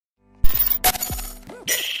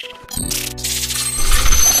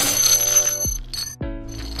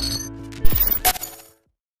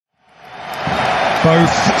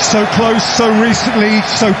Both so close, so recently,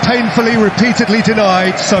 so painfully, repeatedly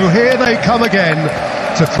denied. So here they come again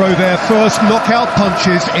to throw their first knockout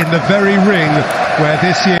punches in the very ring where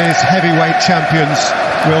this year's heavyweight champions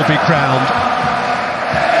will be crowned.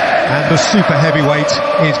 And the super heavyweight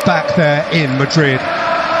is back there in Madrid.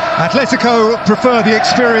 Atletico prefer the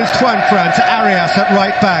experienced Juanfran to Arias at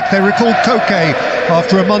right back. They recalled Koke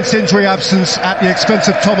after a month's injury absence at the expense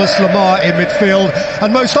of Thomas Lemar in midfield.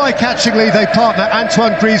 And most eye-catchingly, they partner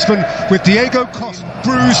Antoine Griezmann with Diego Costa,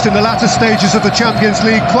 bruised in the latter stages of the Champions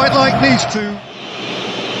League, quite like these two.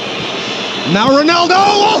 Now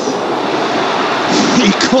Ronaldo!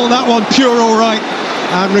 He called that one pure all right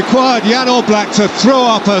and required Jan Oblak to throw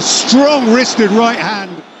up a strong-wristed right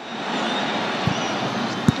hand.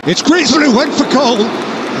 It's Griezmann who went for goal,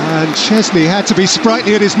 and Chesney had to be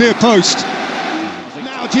sprightly at his near post.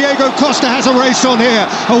 Now Diego Costa has a race on here,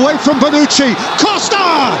 away from Bonucci. Costa!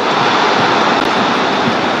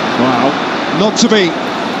 Wow, not to be.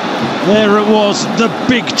 There it was, the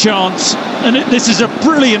big chance, and this is a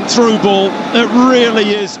brilliant through ball. It really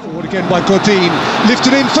is. Forward again by Godin,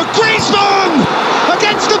 lifted in for Griezmann!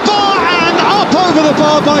 Against the bar and up over the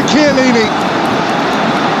bar by Chiellini.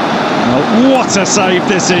 Oh, what a save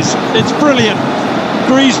this is. It's brilliant.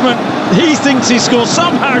 Griezmann, he thinks he scores.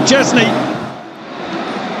 Somehow Chesney.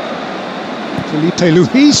 Felipe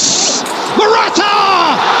Luis.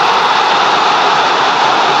 Morata!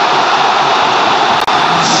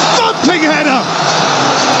 Thumping header!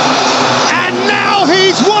 And now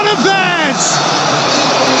he's one of theirs!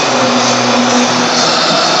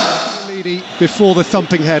 Before the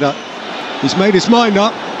thumping header. He's made his mind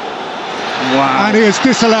up. Wow. And he has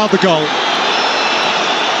disallowed the goal.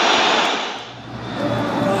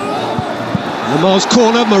 Lamar's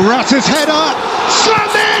corner, Morata's header,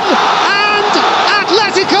 slammed in, and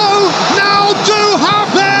Atletico now do have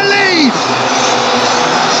their lead.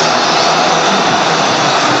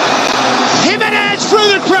 Jimenez through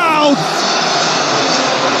the crowd.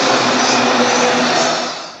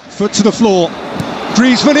 Foot to the floor.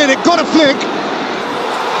 Griezmann in it, got a flick.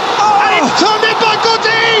 Oh, and it's turned in by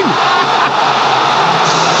Godin.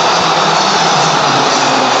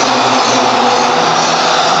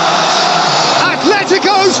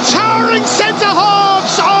 Atletico's towering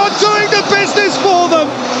centre-halves are doing the business for them.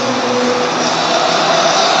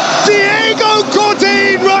 Diego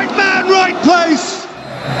Godin, right man, right place.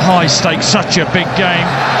 High stakes, such a big game,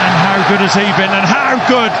 and how good has he been, and how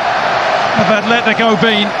good have Atletico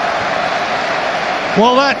been?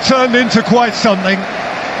 Well, that turned into quite something.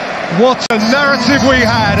 What a narrative we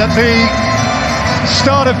had at the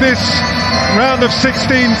start of this round of 16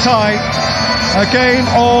 tie. A game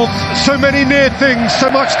of so many near things, so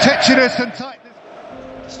much tetchiness and tightness.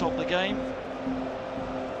 Stop the game.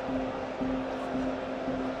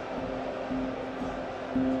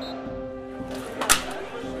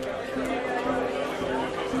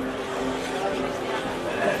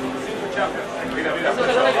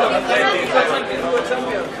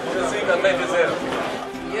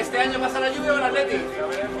 ¿Y este año pasa la lluvia con Atleti?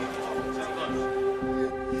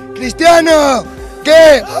 ¡Cristiano!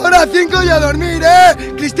 ¿Qué? Ahora 5 y a dormir,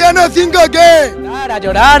 ¿eh? ¡Cristiano 5 qué! A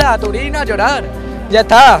llorar, a Turín, a llorar. Ya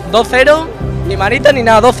está, 2-0, ni manita ni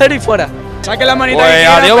nada, 2-0 y fuera. Saque la manita. Pues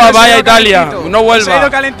adiós, vaya Italia, no vuelva. Se ha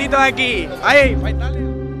ido calentito de aquí. ¡Ahí! ¡Va Italia!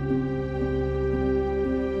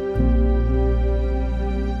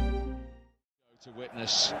 To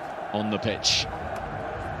witness on the pitch.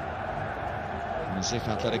 As if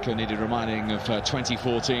Atletico needed reminding of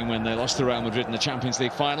 2014 when they lost to Real Madrid in the Champions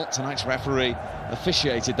League final. Tonight's referee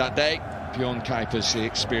officiated that day. Bjorn Kuipers, the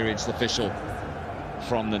experienced official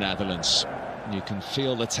from the Netherlands. You can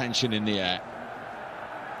feel the tension in the air.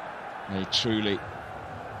 A truly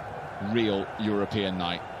real European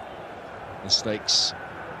night. The stakes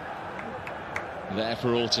there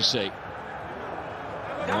for all to see.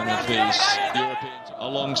 One of these Europeans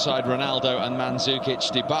alongside Ronaldo and Mandzukic.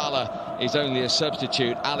 Dybala is only a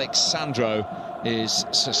substitute. Alex Sandro is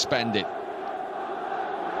suspended.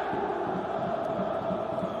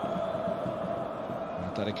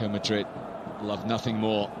 Atletico Madrid love nothing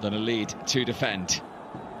more than a lead to defend.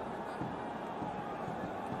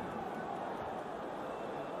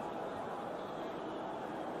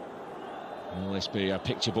 Will this be a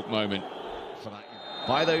picture book moment for that?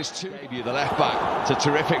 By those two, maybe the left back. It's a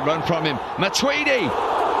terrific run from him. Matuidi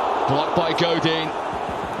blocked by Godin.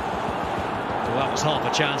 Well, that was half a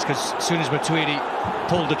chance, because as soon as Matuidi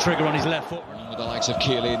pulled the trigger on his left foot. With the likes of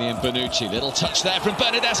Chiellini and Bonucci. Little touch there from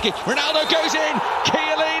Bernardeschi. Ronaldo goes in.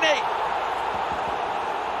 Chiellini.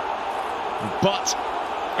 But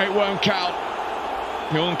it won't count.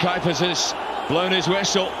 Bjorn Kuipers has blown his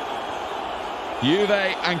whistle. Juve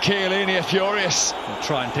and Chiellini are furious. We'll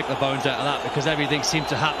try and pick the bones out of that because everything seemed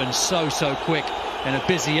to happen so quick in a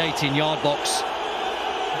busy 18-yard box.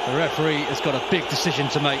 The referee has got a big decision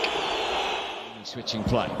to make. Switching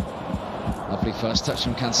play. Lovely first touch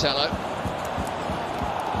from Cancelo.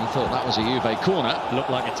 He thought that was a Juve corner. Looked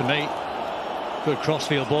like it to me. Good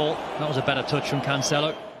crossfield ball. That was a better touch from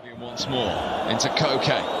Cancelo. Once more into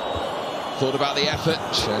Koke. Thought about the effort.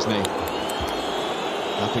 Szczesny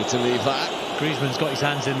happy to leave that. Griezmann's got his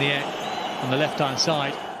hands in the air on the left-hand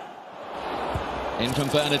side. In from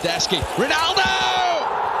Bernardeschi. Ronaldo!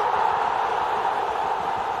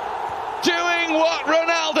 Doing what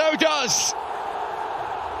Ronaldo does.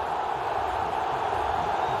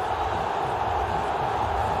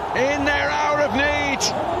 In their hour of need,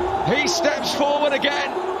 he steps forward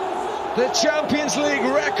again. The Champions League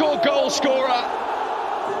record goal scorer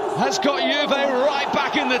has got Juve right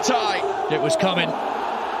back in the tie. It was coming.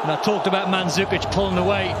 And I talked about Mandzukic pulling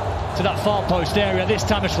away to that far post area. This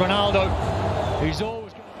time it's Ronaldo. He's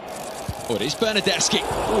always... Oh, it is Bernardeschi.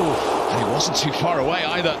 And he wasn't too far away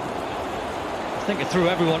either. I think it threw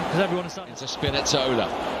everyone, because everyone is... Into Spinazzola.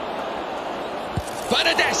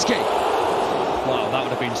 Bernardeschi! Wow, that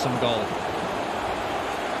would have been some goal.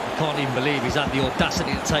 I can't even believe he's had the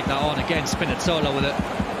audacity to take that on again. Spinazzola with a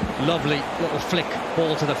lovely little flick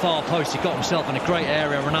ball to the far post. He got himself in a great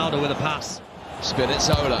area. Ronaldo with a pass.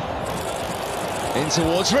 Spinazzola in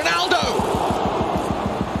towards Ronaldo.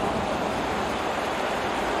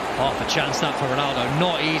 Half a chance that for Ronaldo.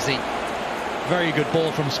 Not easy. Very good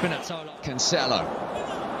ball from Spinazzola. Cancelo.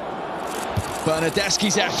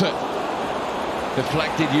 Bernardeschi's effort.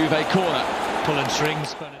 Deflected Juve corner. Pulling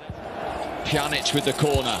strings. Pjanic with the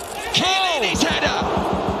corner. Chiellini's header!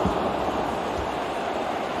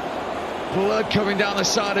 Blood coming down the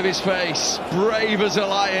side of his face. Brave as a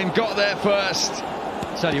lion, got there first.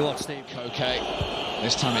 Tell you what, Steve. Okay.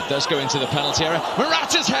 This time it does go into the penalty area.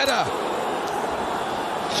 Morata's header!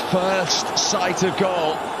 First sight of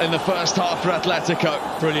goal in the first half for Atletico.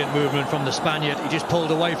 Brilliant movement from the Spaniard. He just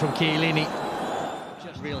pulled away from Chiellini.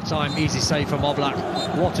 Just real time, easy save from Oblak.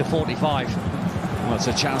 What a 45. Well, it's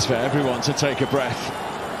a chance for everyone to take a breath.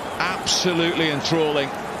 Absolutely enthralling.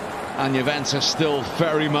 And Juventus still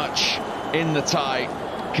very much in the tie,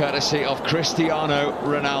 courtesy of Cristiano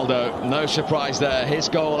Ronaldo. No surprise there. His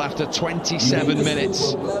goal after 27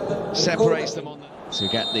 minutes separates them on to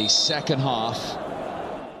get the second half.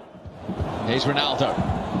 Here's Ronaldo.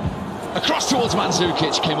 Across towards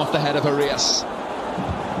Mandzukic, came off the head of Arias.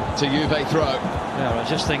 To Juve throw. Yeah, I was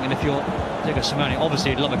just thinking if you're Diego Simeone,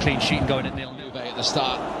 obviously he'd love a clean sheet and going at 0-0. Juve at the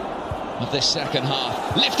start of this second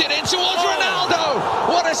half. Lifted in towards Ronaldo!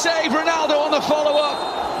 What a save, Ronaldo on the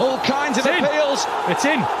follow-up. All kinds of appeals. It's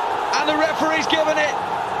in. And the referee's given it.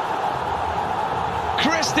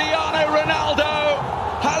 Cristiano Ronaldo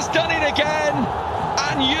has done it again.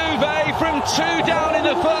 And Juve, from 2 down in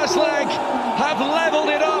the first leg, have levelled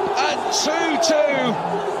it up at 2-2.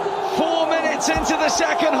 4 minutes into the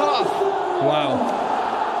second half. Wow.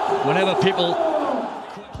 Whenever people...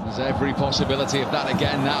 There's every possibility of that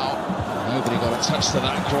again now. Nobody got a touch to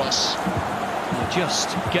that cross. You just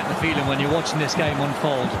get the feeling when you're watching this game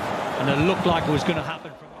unfold, and it looked like it was going to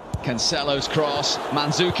happen. Cancelo's cross.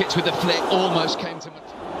 Mandzukic with the flick almost came to...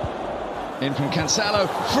 In from Cancelo.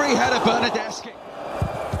 Free header, Bernardeschi.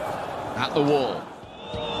 At the wall.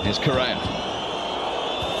 Here's Correa.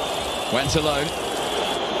 Went alone.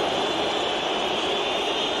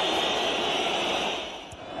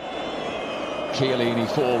 Chiellini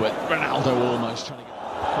forward. Ronaldo almost trying to get...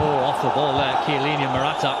 Oh, off the ball there. Chiellini and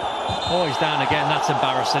Morata. Oh, he's down again. That's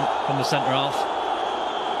embarrassing from the centre half.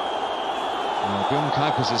 Well, Bjorn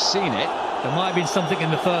Kuipers has seen it. There might have been something in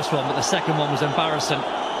the first one, but the second one was embarrassing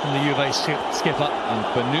from the Juve skipper. And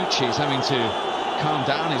Bonucci is having to calm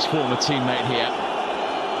down his former teammate here.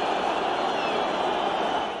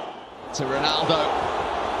 To Ronaldo.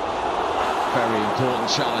 Very important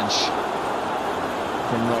challenge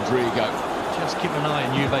from Rodrigo. Just keep an eye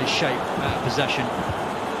on Juve's shape out of possession.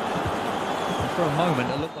 And for a moment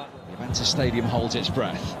it looked like... Juventus Stadium holds its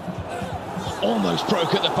breath. Almost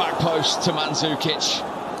broke at the back post to Mandzukic.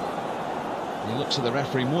 He looks at the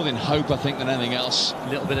referee more than hope, I think, than anything else. A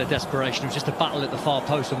little bit of desperation. It was just a battle at the far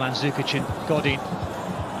post with Mandzukic and Godin.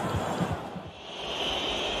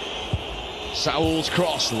 Saul's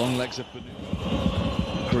cross, long legs of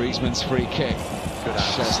Griezmann's free kick. Good at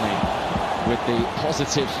Szczesny with the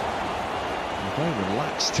positive, very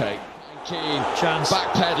relaxed take. Keane, chance.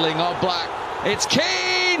 Backpedaling on Black. It's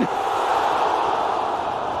Keane!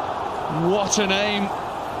 What an aim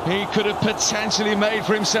he could have potentially made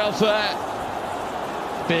for himself there.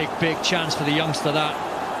 Big chance for the youngster, that.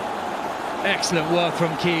 Excellent work from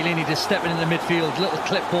Chiellini, just stepping in the midfield, little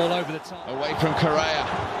clip ball over the top. Away from Correa.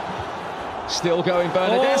 Still going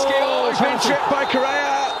Bernardeschi. Oh, he's been tripped by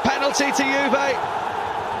Correa. Penalty to Juve.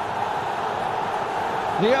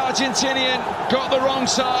 The Argentinian got the wrong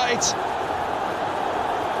side.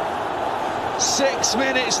 6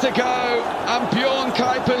 minutes to go, and Bjorn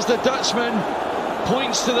Kuipers, the Dutchman,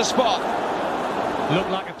 points to the spot. Looked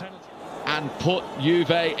like a penalty. And put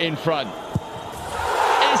Juve in front.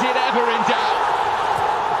 Is it ever in doubt?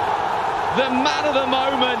 The man of the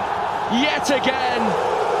moment, yet again,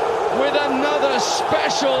 with another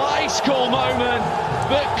special ice-cold moment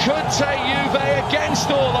that could take Juve against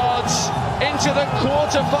all odds into the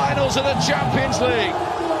quarter-finals of the Champions League.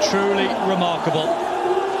 Truly remarkable.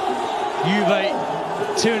 Juve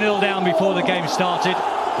 2-0 down before the game started.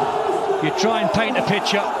 You try and paint a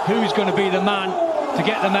picture, who's going to be the man to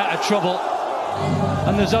get them out of trouble.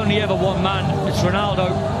 And there's only ever one man, it's Ronaldo.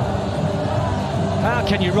 How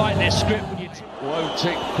can you write this script when you... Won't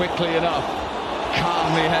tick quickly enough.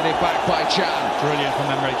 Calmly headed back by Can. Brilliant from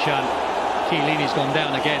Emre Can. Chiellini's gone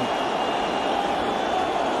down again.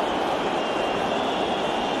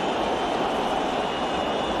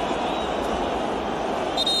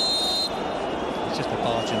 It's just a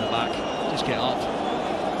barge in the back. Just get up.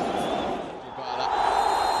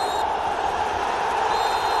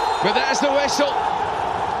 But there's the whistle.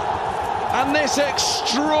 And this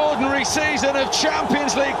extraordinary season of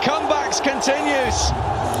Champions League comebacks continues.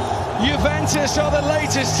 Juventus are the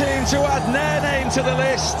latest team to add their name to the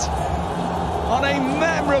list. On a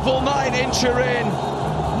memorable night in Turin.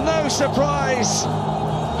 No surprise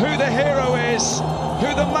who the hero is,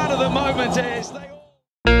 who the man of the moment is.